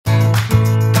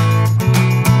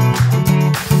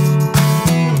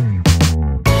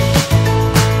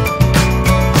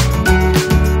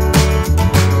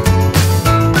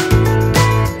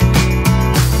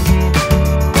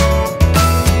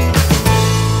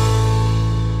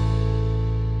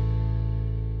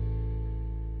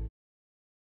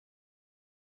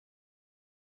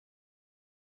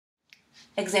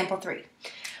Example 3.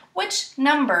 Which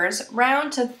numbers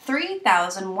round to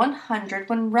 3,100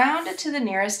 when rounded to the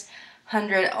nearest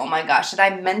hundred? Oh my gosh, did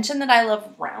I mention that I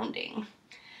love rounding?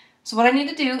 So what I need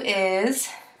to do is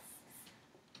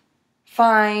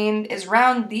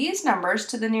round these numbers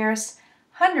to the nearest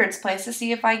hundreds place to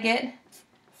see if I get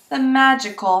the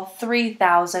magical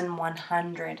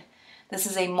 3,100. This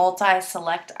is a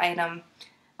multi-select item,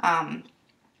 and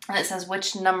it says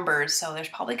which numbers, so there's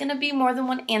probably going to be more than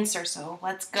one answer, so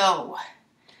let's go.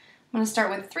 I'm going to start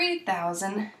with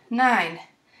 3,009. It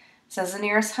says the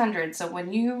nearest hundred, so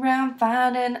when you round,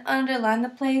 find and underline the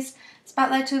place.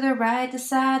 Spotlight to the right,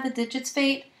 decide the digits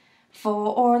fate. 4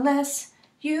 or less,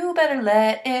 you better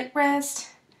let it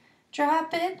rest.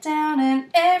 Drop it down and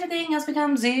everything else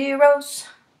becomes zeros.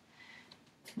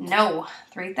 No,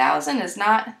 3,000 is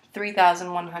not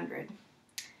 3,100.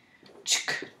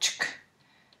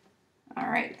 All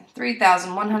right,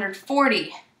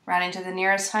 3,140, rounding to the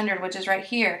nearest hundred, which is right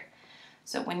here.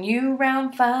 So when you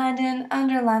round, find and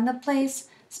underline the place.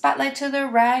 Spotlight to the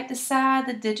right, decide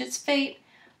the digits fate.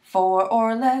 4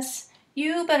 or less,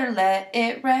 you better let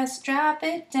it rest. Drop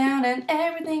it down and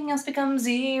everything else becomes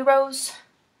zeros.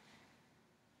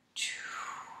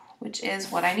 Which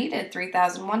is what I needed,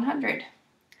 3,100.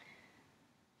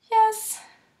 Yes.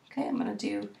 Okay, I'm going to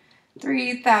do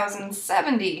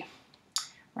 3,070.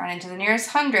 Rounding to the nearest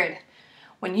hundred.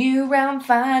 When you round,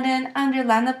 find and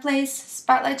underline the place.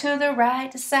 Spotlight to the right,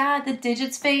 decide the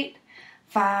digits fate.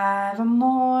 5 or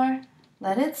more,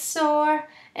 let it soar,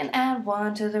 and add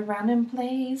 1 to the rounding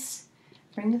place.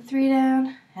 Bring the 3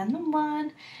 down and the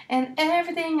 1, and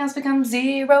everything else becomes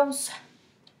zeros.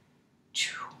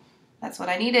 That's what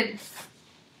I needed.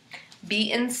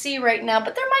 B and C right now,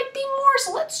 but there might be more,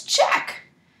 so let's check.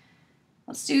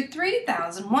 Let's do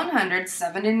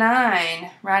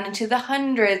 3,179, rounding to the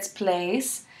hundreds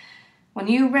place. When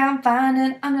you round, find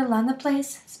and underline the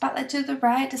place. Spotlight to the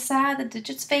right, decide the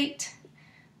digits fate.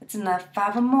 It's enough,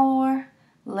 5 or more,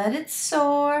 let it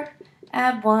soar.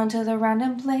 Add 1 to the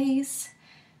rounding place.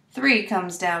 3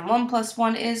 comes down, 1 plus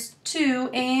 1 is 2,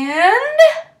 and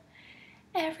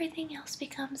everything else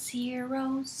becomes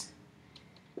zeros.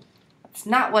 That's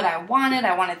not what I wanted.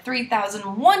 I wanted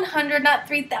 3,100, not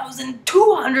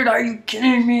 3,200. Are you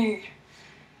kidding me?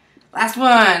 Last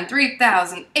one,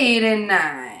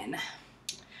 3,089.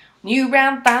 When you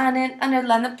round, find and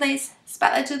underline the place.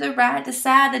 Spotlight to the right,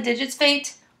 decide the digits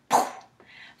fate.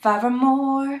 5 or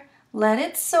more, let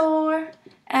it soar.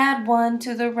 Add 1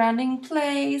 to the rounding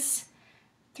place.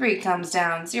 3 comes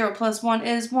down, 0 plus 1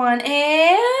 is 1,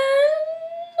 and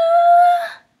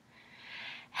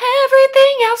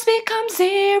everything else becomes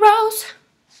zeros.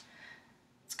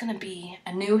 It's going to be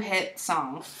a new hit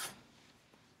song.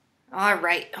 All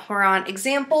right, we're on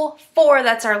example 4.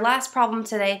 That's our last problem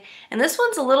today. And this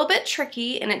one's a little bit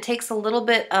tricky, and it takes a little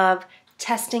bit of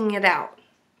testing it out.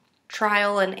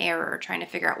 Trial and error, trying to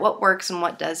figure out what works and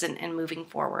what doesn't and moving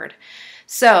forward.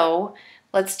 So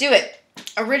let's do it.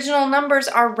 Original numbers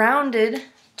are rounded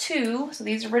to, so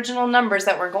these original numbers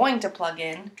that we're going to plug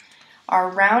in are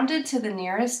rounded to the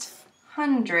nearest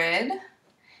hundred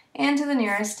and to the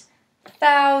nearest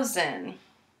thousand.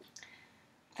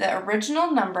 The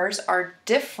original numbers are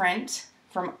different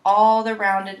from all the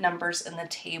rounded numbers in the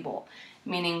table,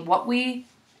 meaning what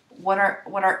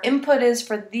our input is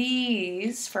for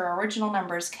these, for our original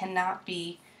numbers, cannot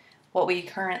be what we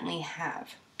currently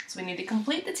have. So we need to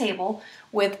complete the table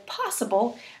with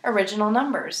possible original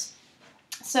numbers.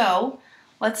 So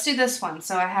let's do this one.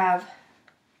 So I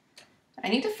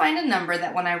need to find a number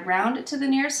that when I round it to the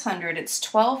nearest hundred, it's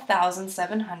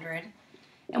 12,700.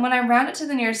 And when I round it to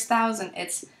the nearest thousand,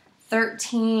 it's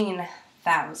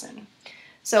 13,000.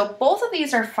 So both of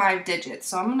these are 5 digits.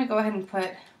 So I'm going to go ahead and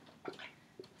put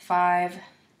 5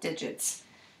 digits.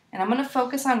 And I'm going to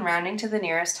focus on rounding to the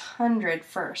nearest hundred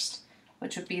first,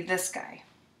 which would be this guy.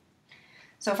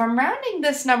 So if I'm rounding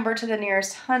this number to the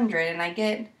nearest hundred and I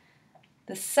get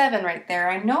the 7 right there,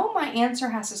 I know my answer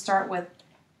has to start with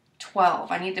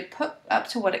 12. I need to put up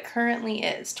to what it currently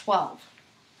is, 12.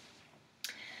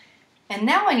 And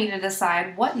now I need to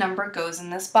decide what number goes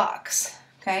in this box,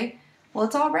 okay? Well,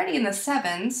 it's already in the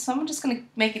 7s, so I'm just going to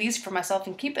make it easy for myself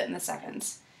and keep it in the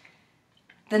 7s.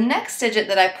 The next digit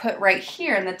that I put right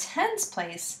here in the tens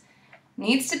place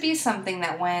needs to be something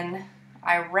that when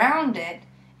I round it,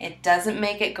 it doesn't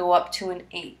make it go up to an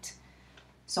 8.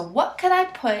 So what could I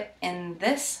put in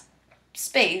this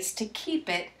space to keep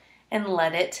it and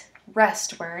let it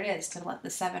rest where it is, to let the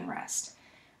 7 rest?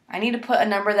 I need to put a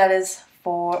number that is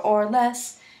 4 or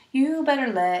less. You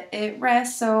better let it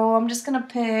rest. So I'm just going to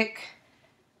pick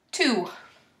 2.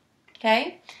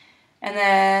 Okay? And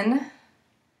then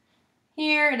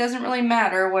here. It doesn't really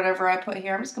matter whatever I put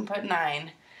here. I'm just going to put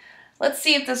 9. Let's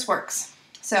see if this works.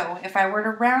 So if I were to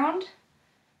round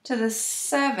to the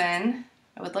 7,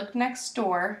 I would look next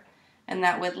door, and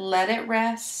that would let it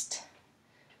rest.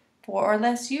 4 or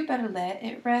less, you better let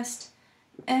it rest.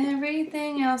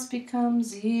 Everything else becomes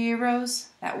zeros.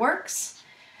 That works.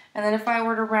 And then if I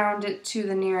were to round it to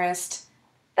the nearest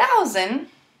 1,000,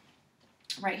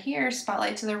 right here,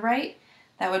 spotlight to the right,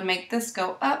 that would make this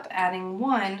go up, adding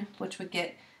 1, which would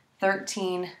get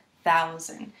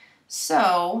 13,000.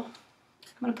 So I'm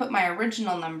going to put my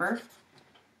original number.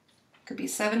 Could be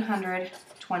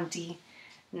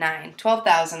 729.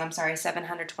 12,000, I'm sorry,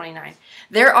 729.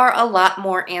 There are a lot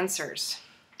more answers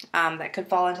that could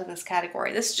fall into this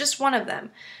category. This is just one of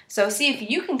them. So see if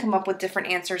you can come up with different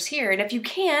answers here. And if you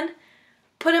can,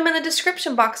 put them in the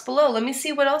description box below. Let me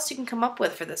see what else you can come up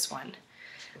with for this one.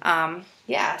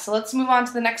 Yeah, so let's move on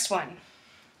to the next one.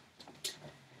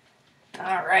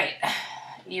 All right,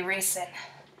 erasing.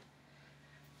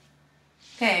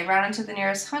 Okay, rounded to the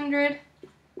nearest 100,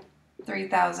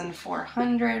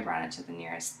 3,400. Rounded to the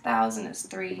nearest 1,000 is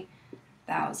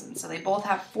 3,000. So they both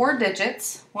have 4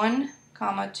 digits, 1,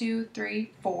 2,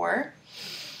 3, 4.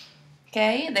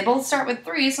 Okay, they both start with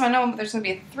 3, so I know there's going to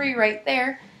be a 3 right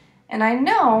there. And I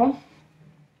know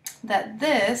that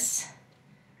this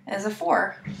is a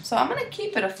 4. So I'm going to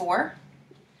keep it a 4.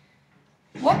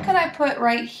 What could I put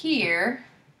right here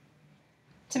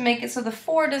to make it so the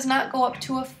 4 does not go up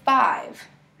to a 5?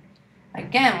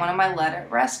 Again, one of my let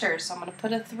it resters. So I'm going to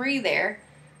put a 3 there,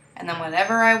 and then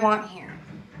whatever I want here.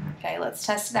 Okay, let's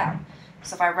test it out.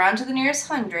 So if I round to the nearest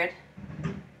 100,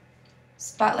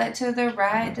 spotlight to the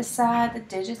right, decide the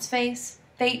digits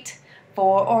fate,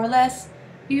 4 or less,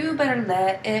 you better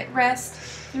let it rest.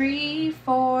 3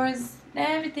 4s,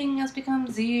 everything else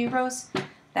becomes zeros.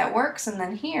 That works. And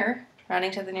then here,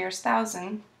 rounding to the nearest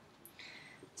 1,000,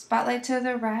 spotlight to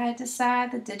the right,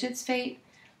 decide the digits fate,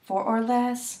 4 or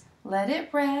less, let it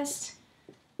rest,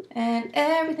 and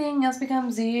everything else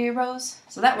becomes zeros.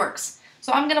 So that works.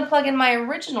 So I'm going to plug in my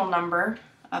original number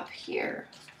up here.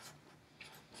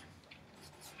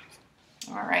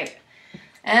 All right,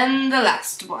 and the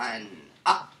last one.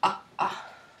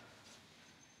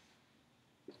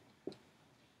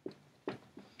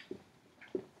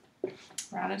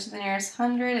 Rounded to the nearest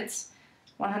 100, it's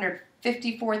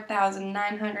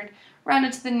 154,900.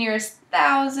 Rounded to the nearest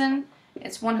 1,000,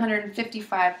 it's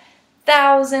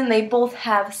 155,000. They both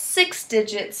have 6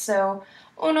 digits, so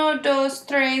 1, 2,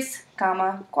 3,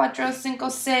 4,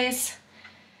 5, 6.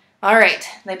 All right,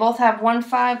 they both have 1,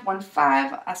 5, 1,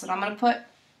 5. That's what I'm going to put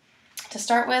to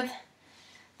start with.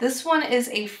 This one is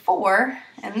a 4,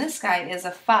 and this guy is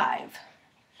a 5.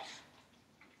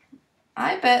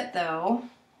 I bet, though,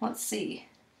 let's see.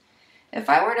 If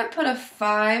I were to put a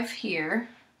 5 here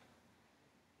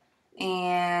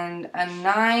and a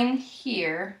 9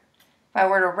 here, if I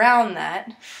were to round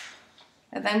that,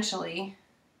 eventually,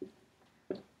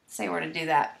 say we're to do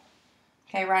that.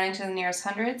 Okay, rounding to the nearest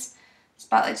hundreds,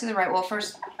 spotlight to the right. Well,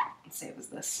 first, let's say it was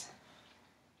this.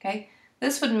 Okay,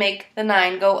 this would make the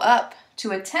 9 go up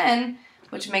to a 10,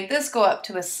 which would make this go up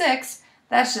to a 6.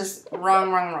 That's just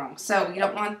wrong, wrong, wrong. So you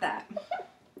don't want that.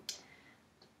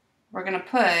 We're going to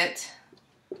put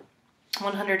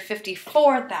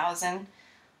 154,000.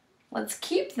 Let's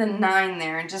keep the 9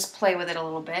 there and just play with it a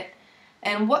little bit.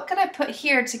 And what could I put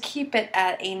here to keep it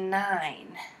at a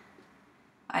 9?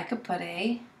 I could put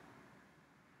a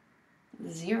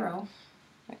 0.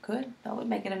 I could. That would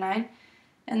make it a 9.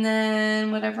 And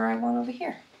then whatever I want over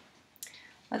here.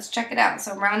 Let's check it out.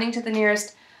 So rounding to the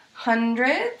nearest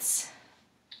hundreds.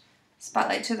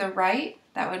 Spotlight to the right.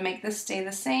 That would make this stay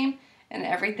the same. And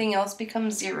everything else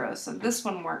becomes 0. So this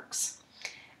one works.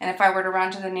 And if I were to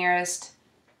round to the nearest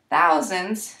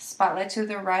thousands, spotlight to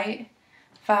the right,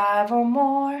 5 or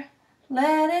more,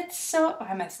 let it soar. Oh,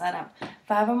 I messed that up.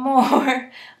 5 or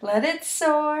more, let it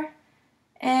soar.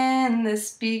 And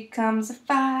this becomes a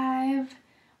 5.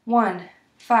 1,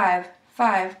 5,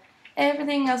 5.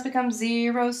 Everything else becomes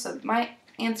 0. So my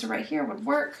answer right here would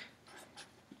work.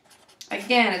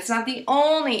 Again, it's not the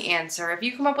only answer. If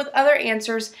you come up with other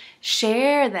answers,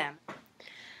 share them.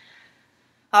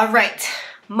 All right,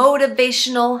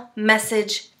 motivational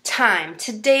message time.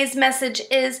 Today's message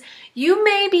is, you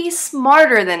may be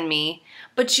smarter than me,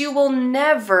 but you will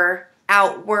never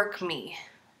outwork me.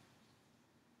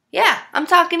 Yeah, I'm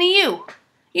talking to you.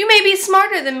 You may be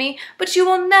smarter than me, but you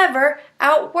will never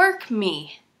outwork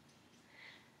me.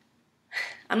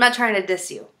 I'm not trying to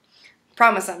diss you.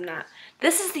 Promise I'm not.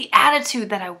 This is the attitude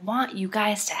that I want you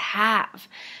guys to have,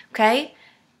 okay?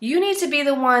 You need to be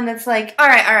the one that's like, all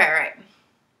right.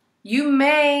 You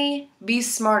may be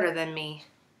smarter than me,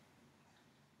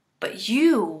 but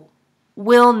you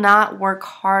will not work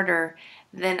harder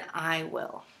than I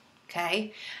will,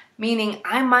 okay? Meaning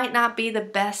I might not be the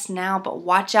best now, but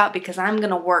watch out because I'm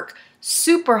going to work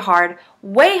super hard,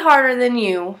 way harder than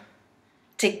you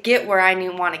to get where I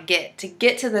want to get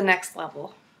to the next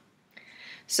level.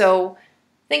 So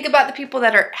think about the people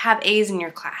that have A's in your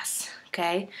class,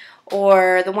 okay?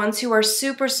 Or the ones who are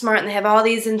super smart and they have all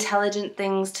these intelligent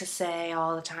things to say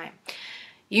all the time.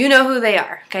 You know who they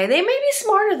are, okay? They may be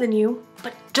smarter than you,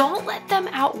 but don't let them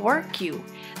outwork you.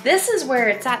 This is where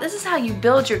it's at. This is how you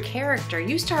build your character.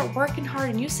 You start working hard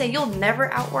and you say, you'll never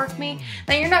outwork me.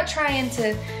 Now, you're not trying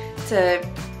to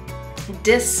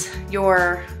diss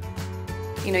your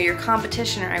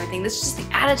competition or everything. This is just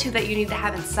the attitude that you need to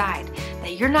have inside,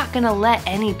 that you're not gonna let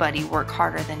anybody work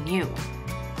harder than you.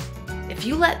 If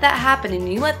you let that happen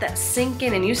and you let that sink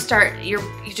in and you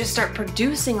just start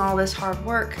producing all this hard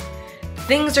work,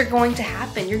 things are going to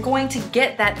happen. You're going to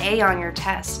get that A on your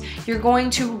test. You're going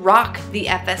to rock the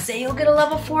FSA. You'll get a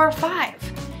level 4 or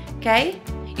 5, okay?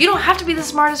 You don't have to be the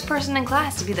smartest person in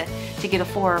class to get a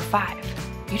 4 or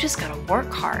 5. You just gotta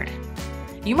work hard.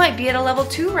 You might be at a level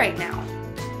 2 right now.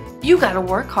 You gotta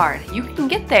work hard. You can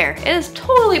get there. It is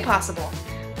totally possible.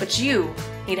 But you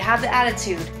need to have the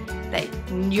attitude that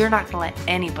you're not gonna let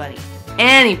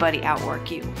anybody outwork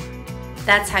you.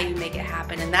 That's how you make it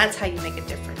happen, and that's how you make a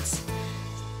difference.